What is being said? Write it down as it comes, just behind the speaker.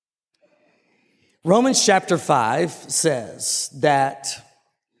Romans chapter 5 says that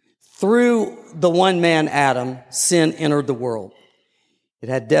through the one man, Adam, sin entered the world. It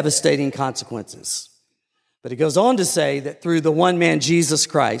had devastating consequences. But it goes on to say that through the one man, Jesus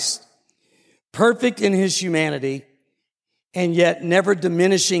Christ, perfect in his humanity and yet never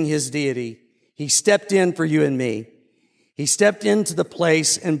diminishing his deity, he stepped in for you and me. He stepped into the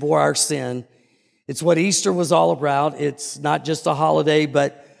place and bore our sin. It's what Easter was all about. It's not just a holiday,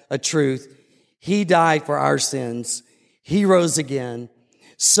 but a truth. He died for our sins. He rose again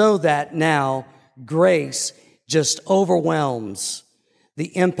so that now grace just overwhelms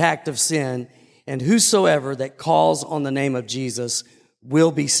the impact of sin, and whosoever that calls on the name of Jesus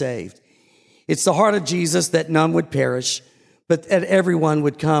will be saved. It's the heart of Jesus that none would perish, but that everyone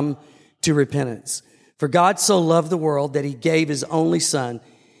would come to repentance. For God so loved the world that he gave his only Son,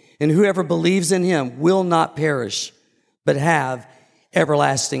 and whoever believes in him will not perish, but have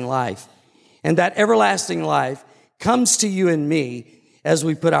everlasting life. And that everlasting life comes to you and me as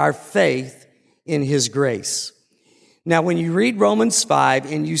we put our faith in his grace. Now, when you read Romans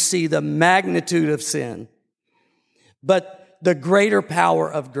 5 and you see the magnitude of sin, but the greater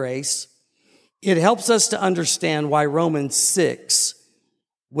power of grace, it helps us to understand why Romans 6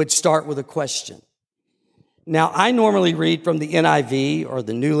 would start with a question. Now, I normally read from the NIV or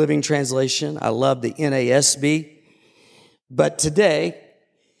the New Living Translation. I love the NASB. But today,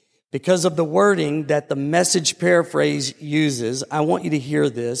 because of the wording that the Message paraphrase uses, I want you to hear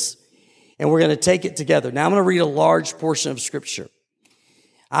this, and we're going to take it together. Now, I'm going to read a large portion of Scripture.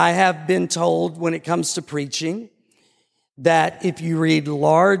 I have been told when it comes to preaching that if you read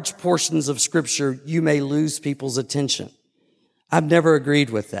large portions of Scripture, you may lose people's attention. I've never agreed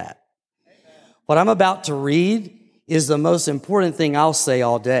with that. What I'm about to read is the most important thing I'll say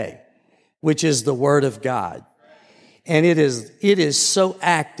all day, which is the Word of God. And it is so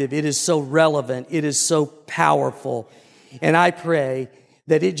active, it is so relevant, it is so powerful. And I pray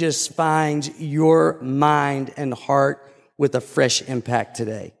that it just finds your mind and heart with a fresh impact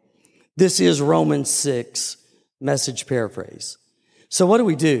today. This is Romans 6, Message paraphrase. So what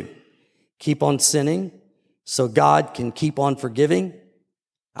do? Keep on sinning so God can keep on forgiving?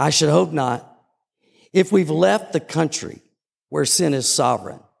 I should hope not. If we've left the country where sin is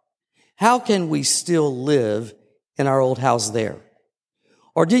sovereign, how can we still live in our old house there?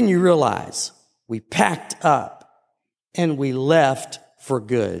 Or didn't you realize we packed up and we left for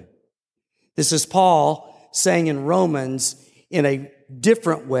good? This is Paul saying in Romans in a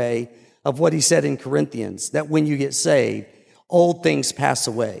different way of what he said in Corinthians, that when you get saved, old things pass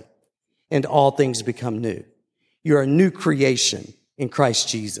away and all things become new. You're a new creation in Christ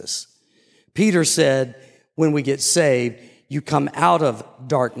Jesus. Peter said, when we get saved, you come out of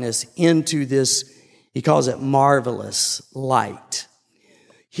darkness into this, he calls it marvelous light.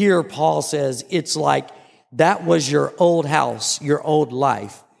 Here, Paul says, it's like that was your old house, your old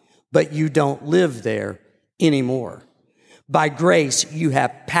life, but you don't live there anymore. By grace, you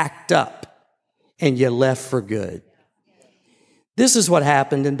have packed up and you left for good. This is what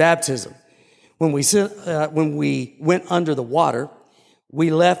happened in baptism. When we went under the water,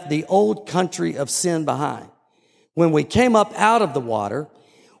 we left the old country of sin behind. When we came up out of the water,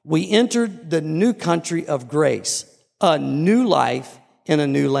 we entered the new country of grace, a new life in a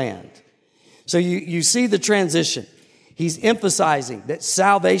new land. So you see the transition. He's emphasizing that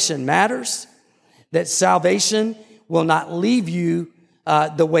salvation matters, that salvation will not leave you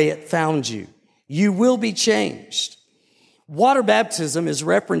the way it found you. You will be changed. Water baptism is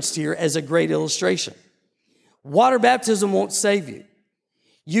referenced here as a great illustration. Water baptism won't save you.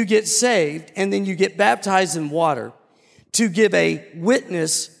 You get saved and then you get baptized in water to give a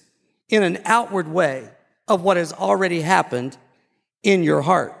witness in an outward way of what has already happened in your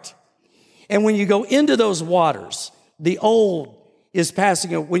heart. And when you go into those waters, the old is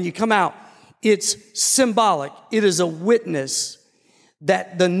passing. When you come out, it's symbolic. It is a witness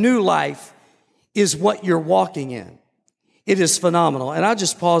that the new life is what you're walking in. It is phenomenal. And I'll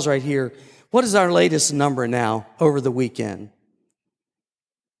just pause right here. What is our latest number now over the weekend?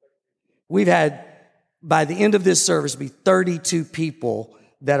 We've had, by the end of this service, be 32 people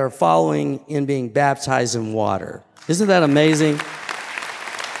that are following in being baptized in water. Isn't that amazing?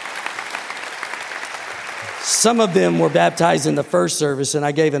 Some of them were baptized in the first service, and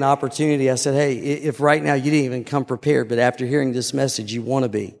I gave an opportunity. I said, hey, if right now you didn't even come prepared, but after hearing this message, you want to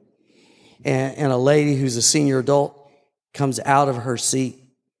be. And a lady who's a senior adult comes out of her seat,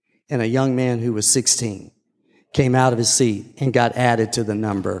 and a young man who was 16 came out of his seat and got added to the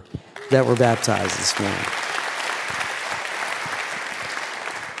number that were baptized this morning.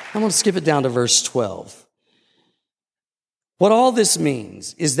 I'm going to skip it down to verse 12. What all this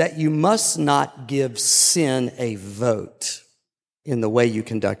means is that you must not give sin a vote in the way you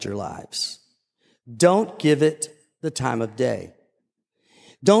conduct your lives. Don't give it the time of day.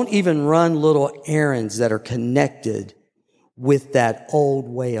 Don't even run little errands that are connected with that old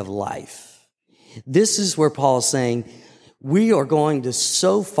way of life. This is where Paul is saying we are going to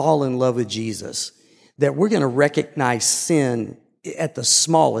so fall in love with Jesus that we're going to recognize sin at the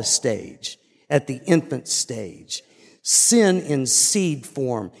smallest stage, at the infant stage. Sin in seed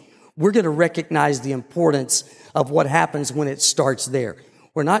form. We're going to recognize the importance of what happens when it starts there.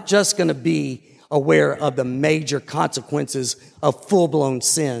 We're not just going to be aware of the major consequences of full-blown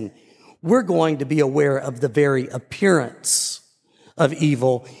sin. We're going to be aware of the very appearance of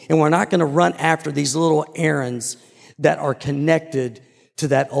evil, and we're not going to run after these little errands that are connected to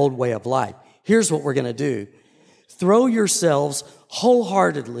that old way of life. Here's what we're going to do. Throw yourselves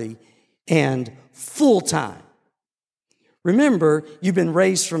wholeheartedly and full-time. Remember, you've been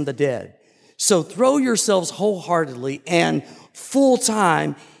raised from the dead. So throw yourselves wholeheartedly and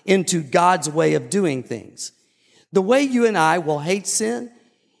full-time into God's way of doing things. The way you and I will hate sin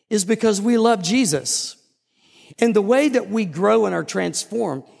is because we love Jesus. And the way that we grow and are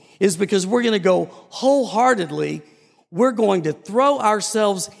transformed is because we're going to go wholeheartedly. We're going to throw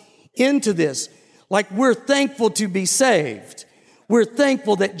ourselves into this. Like we're thankful to be saved. We're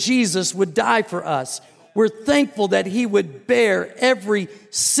thankful that Jesus would die for us. We're thankful that he would bear every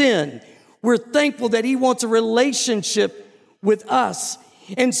sin. We're thankful that he wants a relationship with us.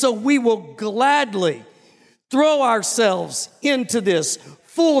 And so we will gladly throw ourselves into this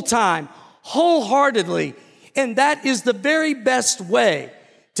full-time, wholeheartedly. And that is the very best way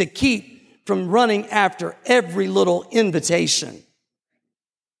to keep from running after every little invitation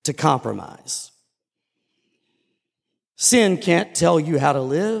to compromise. Sin can't tell you how to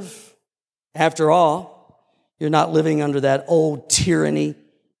live. After all, you're not living under that old tyranny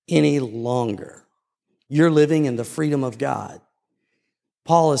any longer. You're living in the freedom of God.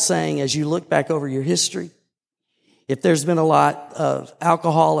 Paul is saying, as you look back over your history, if there's been a lot of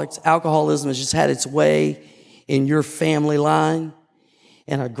alcoholism has just had its way in your family line,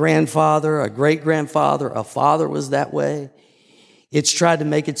 and a grandfather, a great-grandfather, a father was that way, it's tried to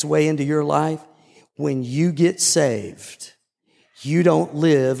make its way into your life. When you get saved, you don't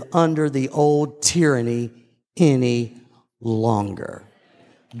live under the old tyranny any longer.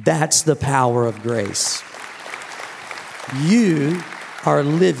 That's the power of grace. You are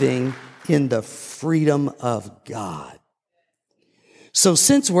living in the freedom of God. So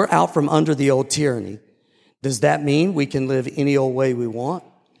since we're out from under the old tyranny, does that mean we can live any old way we want?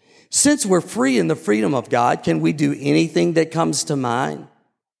 Since we're free in the freedom of God, can we do anything that comes to mind?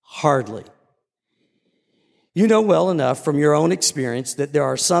 Hardly. You know well enough from your own experience that there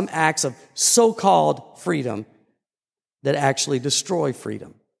are some acts of so-called freedom that actually destroy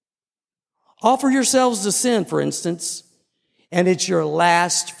freedom. Offer yourselves to sin, for instance, and it's your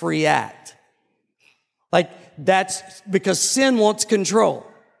last free act. Like that's because sin wants control.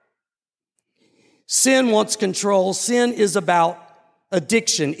 Sin wants control. Sin is about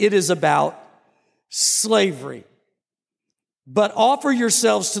addiction. It is about slavery. But offer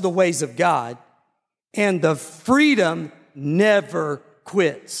yourselves to the ways of God, and the freedom never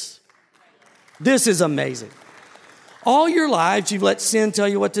quits. This is amazing. All your lives, you've let sin tell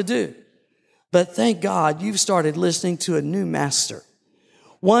you what to do. But thank God you've started listening to a new master,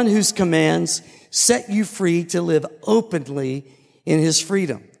 one whose commands set you free to live openly in his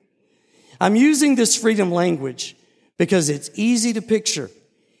freedom. I'm using this freedom language because it's easy to picture.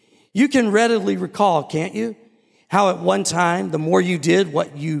 You can readily recall, can't you, how at one time, the more you did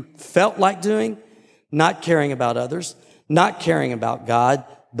what you felt like doing, not caring about others, not caring about God,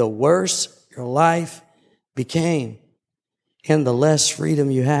 the worse your life became and the less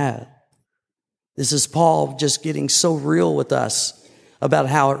freedom you had. This is Paul just getting so real with us about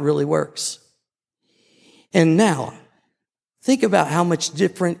how it really works. And now, think about how much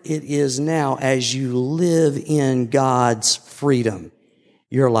different it is now as you live in God's freedom.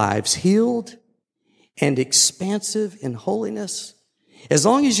 Your lives healed and expansive in holiness. As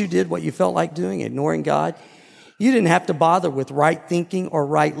long as you did what you felt like doing, ignoring God, you didn't have to bother with right thinking or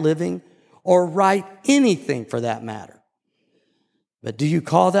right living or right anything for that matter. But do you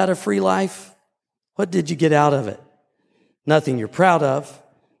call that a free life? What did you get out of it? Nothing you're proud of.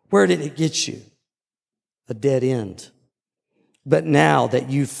 Where did it get you? A dead end. But now that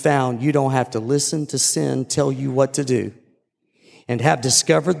you've found you don't have to listen to sin tell you what to do and have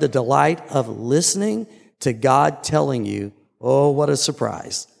discovered the delight of listening to God telling you, oh, what a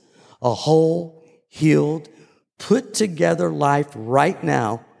surprise, a whole, healed, put together life right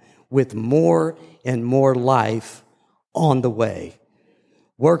now with more and more life on the way.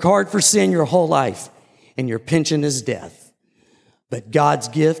 Work hard for sin your whole life, and your pension is death. But God's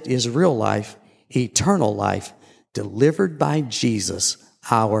gift is real life, eternal life, delivered by Jesus,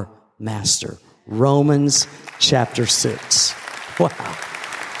 our Master. Romans chapter 6. Wow.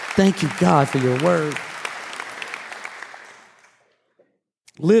 Thank you, God, for your word.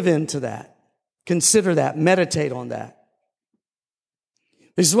 Live into that. Consider that. Meditate on that.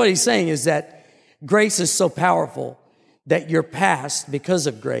 This is what he's saying, is that grace is so powerful that your past, because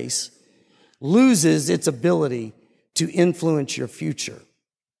of grace, loses its ability to influence your future.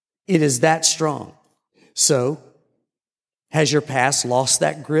 It is that strong. So, has your past lost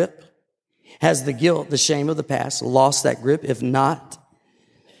that grip? Has the guilt, the shame of the past lost that grip? If not,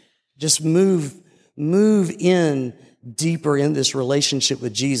 just move in deeper in this relationship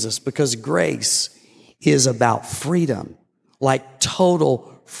with Jesus, because grace is about freedom, like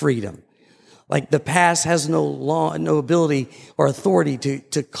total freedom. Like the past has no ability or authority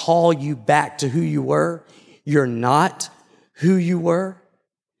to call you back to who you were. You're not who you were.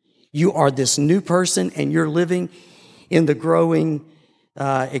 You are this new person, and you're living in the growing,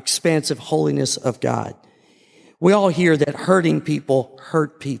 expansive holiness of God. We all hear that hurting people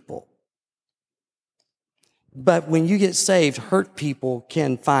hurt people. But when you get saved, hurt people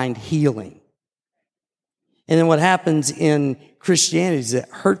can find healing. And then what happens in Christianity is that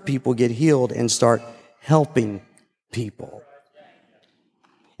hurt people get healed and start helping people.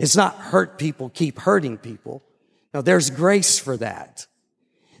 It's not hurt people keep hurting people. No, there's grace for that.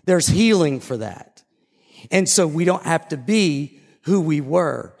 There's healing for that. And so we don't have to be who we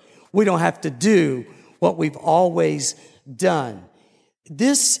were. We don't have to do what we've always done.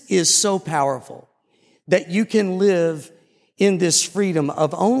 This is so powerful that you can live in this freedom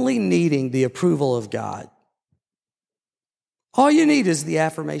of only needing the approval of God. All you need is the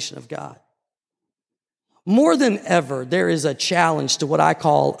affirmation of God. More than ever, there is a challenge to what I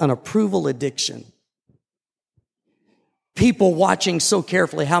call an approval addiction. People watching so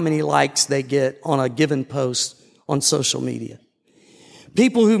carefully how many likes they get on a given post on social media.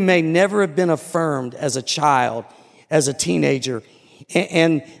 People who may never have been affirmed as a child, as a teenager,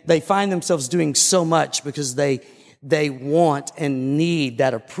 and they find themselves doing so much because they want and need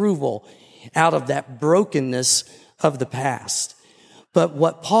that approval out of that brokenness of the past. But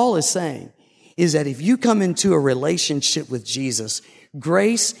what Paul is saying is that if you come into a relationship with Jesus,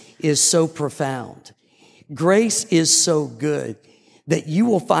 grace is so profound. Grace is so good that you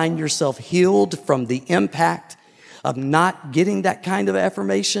will find yourself healed from the impact of not getting that kind of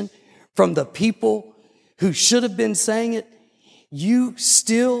affirmation from the people who should have been saying it. You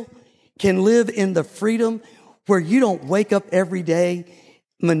still can live in the freedom where you don't wake up every day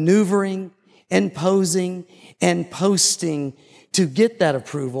maneuvering and posing and posting to get that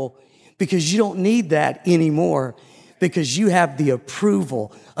approval, because you don't need that anymore, because you have the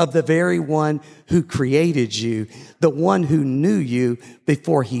approval of the very one who created you, the one who knew you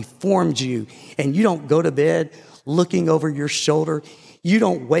before he formed you. And you don't go to bed looking over your shoulder. You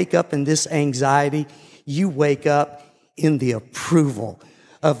don't wake up in this anxiety. You wake up in the approval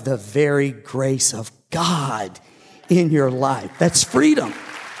of the very grace of God in your life. That's freedom.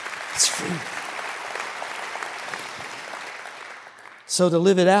 It's freedom. So to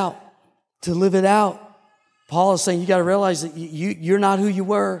live it out, Paul is saying you got to realize that you're not who you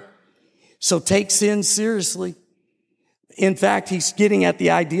were. So take sin seriously. In fact, he's getting at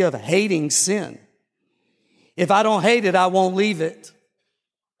the idea of hating sin. If I don't hate it, I won't leave it.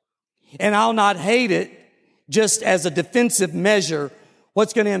 And I'll not hate it just as a defensive measure.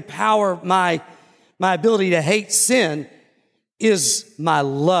 What's going to empower my ability to hate sin is my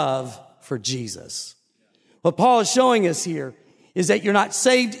love for Jesus. What Paul is showing us here is that you're not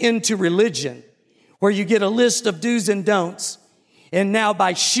saved into religion where you get a list of do's and don'ts, and now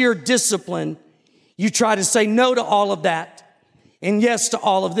by sheer discipline, you try to say no to all of that and yes to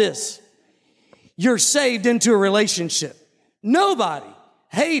all of this. You're saved into a relationship. Nobody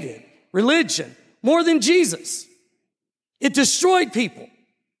hated religion more than Jesus. It destroyed people.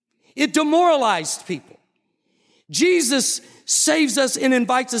 It demoralized people. Jesus saves us and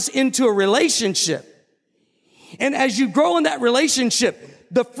invites us into a relationship. And as you grow in that relationship,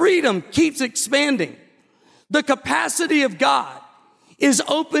 the freedom keeps expanding. The capacity of God is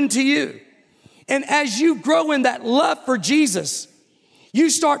open to you. And as you grow in that love for Jesus, you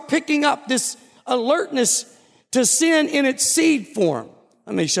start picking up this alertness to sin in its seed form.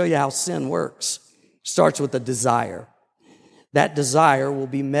 Let me show you how sin works. It starts with a desire. That desire will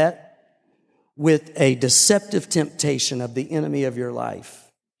be met with a deceptive temptation of the enemy of your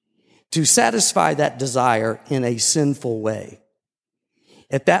life to satisfy that desire in a sinful way.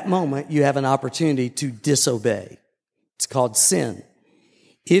 At that moment, you have an opportunity to disobey. It's called sin.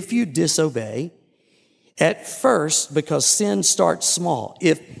 If you disobey, at first, because sin starts small,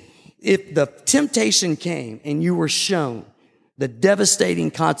 if the temptation came and you were shown the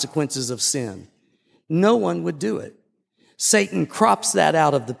devastating consequences of sin, no one would do it. Satan crops that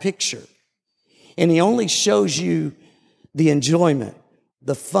out of the picture, and he only shows you the enjoyment,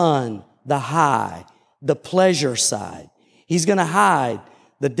 the fun, the high, the pleasure side. He's going to hide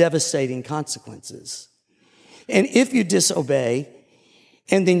the devastating consequences. And if you disobey,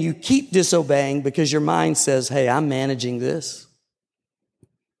 and then you keep disobeying because your mind says, hey, I'm managing this.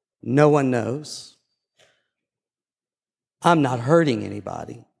 No one knows. I'm not hurting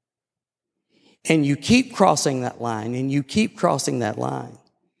anybody. And you keep crossing that line, and you keep crossing that line.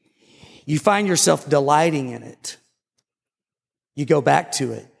 You find yourself delighting in it. You go back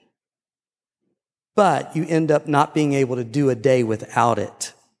to it. But you end up not being able to do a day without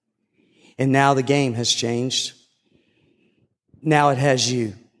it. And now the game has changed. Now it has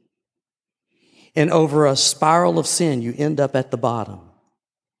you. And over a spiral of sin, you end up at the bottom.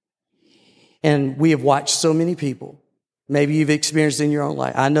 And we have watched so many people. Maybe you've experienced it in your own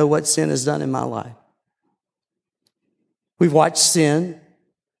life. I know what sin has done in my life. We've watched sin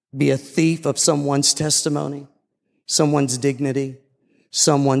be a thief of someone's testimony, someone's dignity,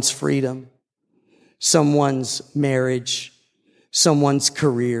 someone's freedom, someone's marriage, someone's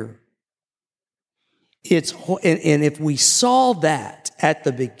career. And if we saw that at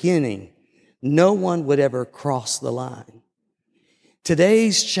the beginning, no one would ever cross the line.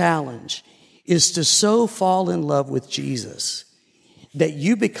 Today's challenge is to so fall in love with Jesus that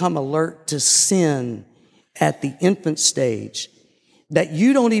you become alert to sin at the infant stage, that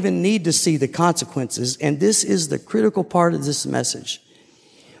you don't even need to see the consequences. And this is the critical part of this message.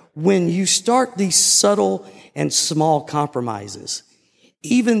 When you start these subtle and small compromises,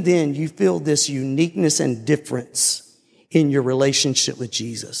 even then you feel this uniqueness and difference in your relationship with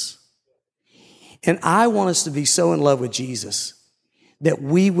Jesus. And I want us to be so in love with Jesus that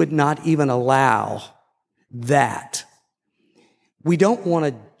we would not even allow that. We don't want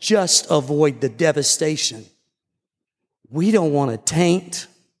to just avoid the devastation. We don't want to taint.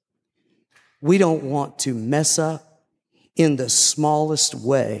 We don't want to mess up in the smallest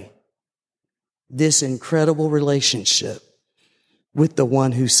way this incredible relationship with the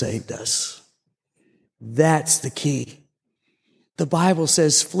one who saved us. That's the key. The Bible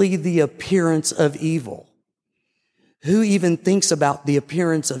says, flee the appearance of evil. Who even thinks about the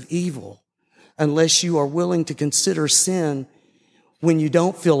appearance of evil unless you are willing to consider sin when you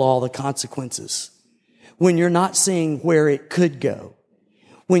don't feel all the consequences, when you're not seeing where it could go,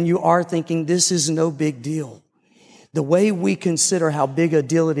 when you are thinking this is no big deal. The way we consider how big a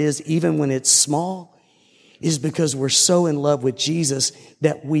deal it is, even when it's small, is because we're so in love with Jesus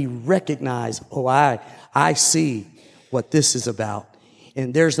that we recognize, oh, I see what this is about.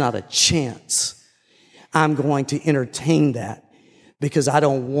 And there's not a chance I'm going to entertain that because I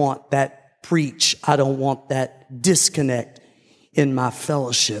don't want that preach. I don't want that disconnect in my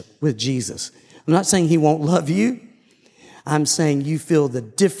fellowship with Jesus. I'm not saying he won't love you. I'm saying you feel the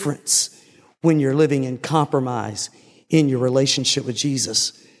difference when you're living in compromise in your relationship with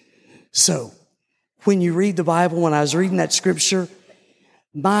Jesus. So when you read the Bible, when I was reading that scripture,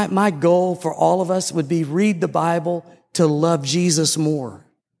 my goal for all of us would be read the Bible to love Jesus more.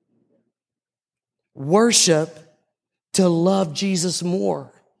 Worship to love Jesus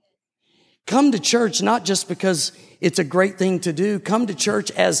more. Come to church not just because it's a great thing to do. Come to church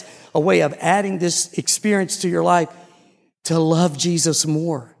as a way of adding this experience to your life to love Jesus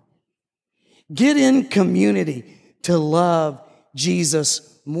more. Get in community to love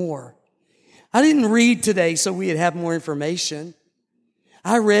Jesus more. I didn't read today so we'd have more information.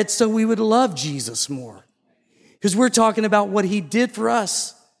 I read so we would love Jesus more. Because we're talking about what he did for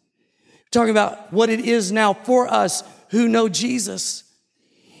us. We're talking about what it is now for us who know Jesus.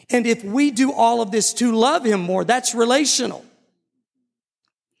 And if we do all of this to love him more, that's relational.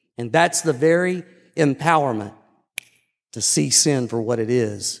 And that's the very empowerment to see sin for what it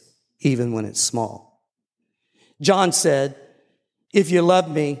is, even when it's small. John said, if you love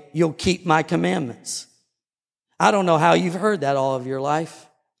me, you'll keep my commandments. I don't know how you've heard that all of your life.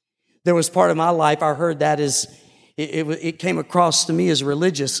 There was part of my life I heard that as, it came across to me as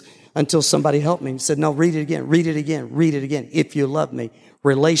religious until somebody helped me and said, no, read it again, read it again, read it again. If you love me,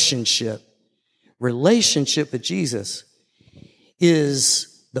 relationship with Jesus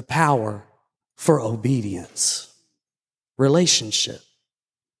is the power for obedience. Relationship.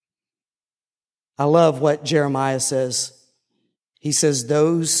 I love what Jeremiah says. He says,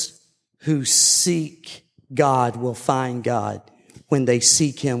 those who seek God will find God when they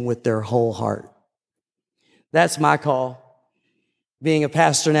seek him with their whole heart. That's my call. Being a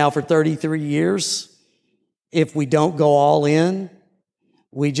pastor now for 33 years, if we don't go all in,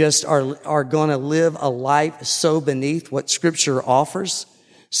 we just are going to live a life so beneath what Scripture offers,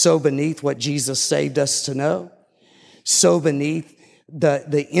 so beneath what Jesus saved us to know, so beneath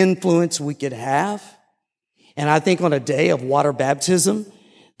the influence we could have. And I think on a day of water baptism,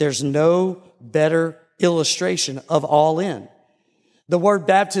 there's no better illustration of all in. The word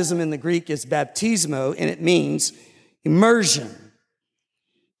baptism in the Greek is baptismo, and it means immersion,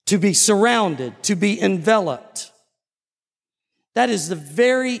 to be surrounded, to be enveloped. That is the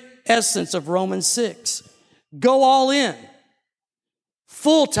very essence of Romans 6. Go all in,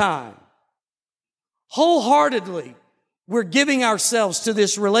 full time, wholeheartedly. We're giving ourselves to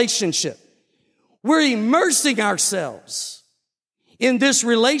this relationship. We're immersing ourselves in this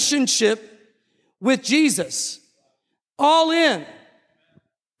relationship with Jesus. All in.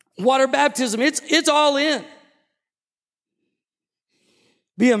 Water baptism, it's all in.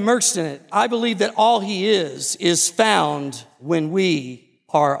 Be immersed in it. I believe that all He is found when we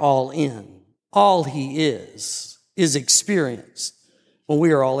are all in. All He is experienced when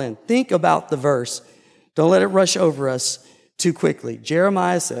we are all in. Think about the verse. Don't let it rush over us too quickly.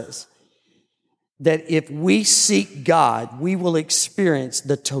 Jeremiah says that if we seek God, we will experience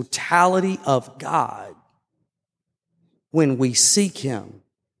the totality of God when we seek Him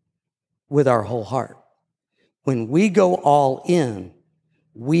with our whole heart. When we go all in,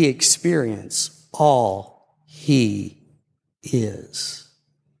 we experience all He is.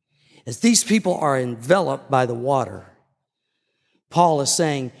 As these people are enveloped by the water, Paul is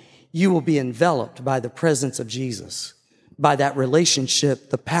saying, you will be enveloped by the presence of Jesus, by that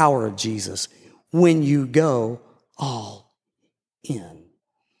relationship, the power of Jesus, when you go all in.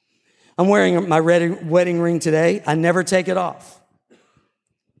 I'm wearing my wedding ring today. I never take it off.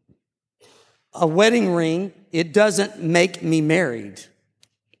 A wedding ring, it doesn't make me married.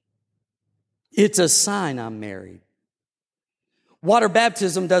 It's a sign I'm married. Water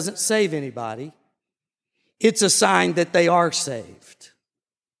baptism doesn't save anybody. It's a sign that they are saved.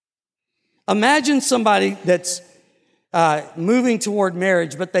 Imagine somebody that's moving toward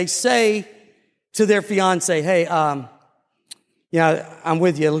marriage, but they say to their fiance, hey, I'm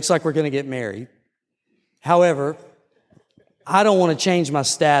with you. It looks like we're going to get married. However, I don't want to change my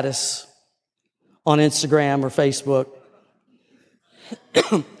status on Instagram or Facebook.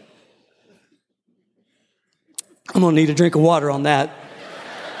 I'm going to need a drink of water on that.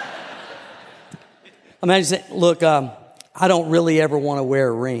 Imagine saying, look, I don't really ever want to wear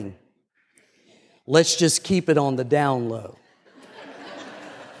a ring. Let's just keep it on the down low.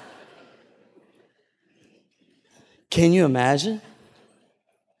 Can you imagine?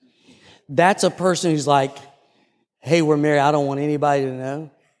 That's a person who's like, hey, we're married. I don't want anybody to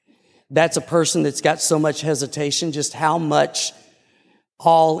know. That's a person that's got so much hesitation. Just how much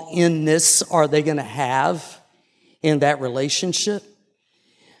all-in-ness are they going to have in that relationship?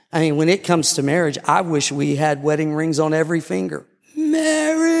 I mean, when it comes to marriage, I wish we had wedding rings on every finger.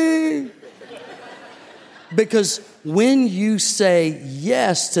 Mary! Because when you say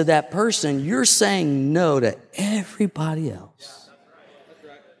yes to that person, you're saying no to everybody else.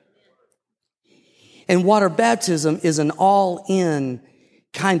 And water baptism is an all-in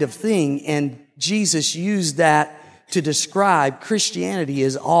kind of thing, and Jesus used that to describe Christianity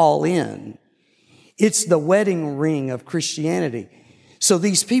as all in. It's the wedding ring of Christianity. So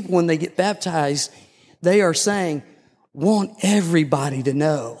these people, when they get baptized, they are saying, want everybody to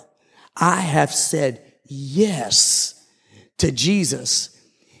know, I have said yes to Jesus.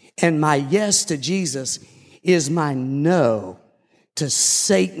 And my yes to Jesus is my no to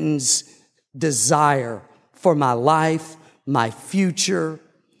Satan's desire for my life, my future,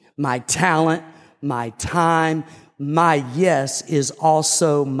 my talent, my time. My yes is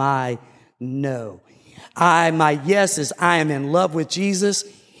also my no. My yes is I am in love with Jesus,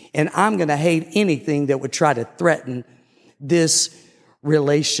 and I'm going to hate anything that would try to threaten this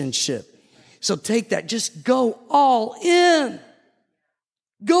relationship. So take that. Just go all in.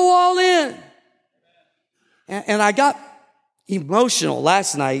 Go all in. And I got emotional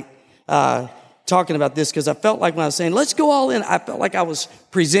last night talking about this because I felt like when I was saying, let's go all in, I felt like I was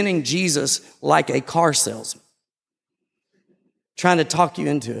presenting Jesus like a car salesman, trying to talk you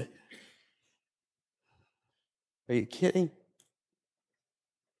into it. Are you kidding?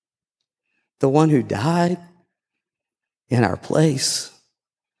 The one who died in our place,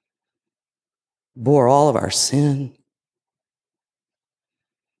 bore all of our sin.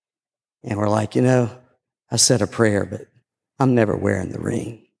 And we're like, I said a prayer, but I'm never wearing the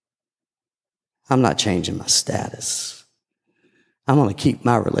ring. I'm not changing my status. I'm going to keep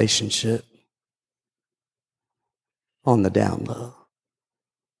my relationship. on the down low.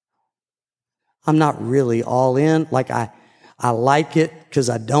 I'm not really all in. Like I like it because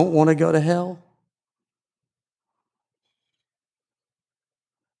I don't want to go to hell.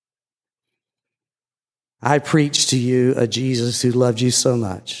 I preach to you a Jesus who loved you so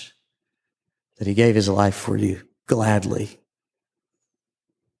much that he gave his life for you gladly.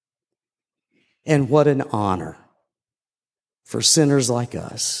 And what an honor for sinners like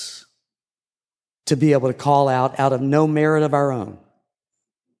us to be able to call out of no merit of our own,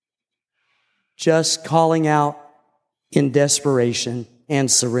 just calling out in desperation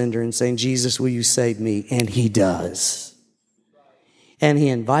and surrender and saying, Jesus, will you save me? And he does. And he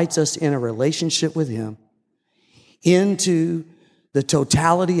invites us in a relationship with him into the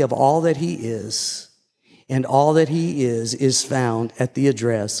totality of all that he is. And all that he is found at the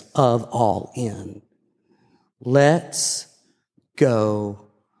address of all in. Let's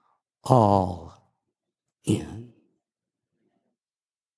go all in.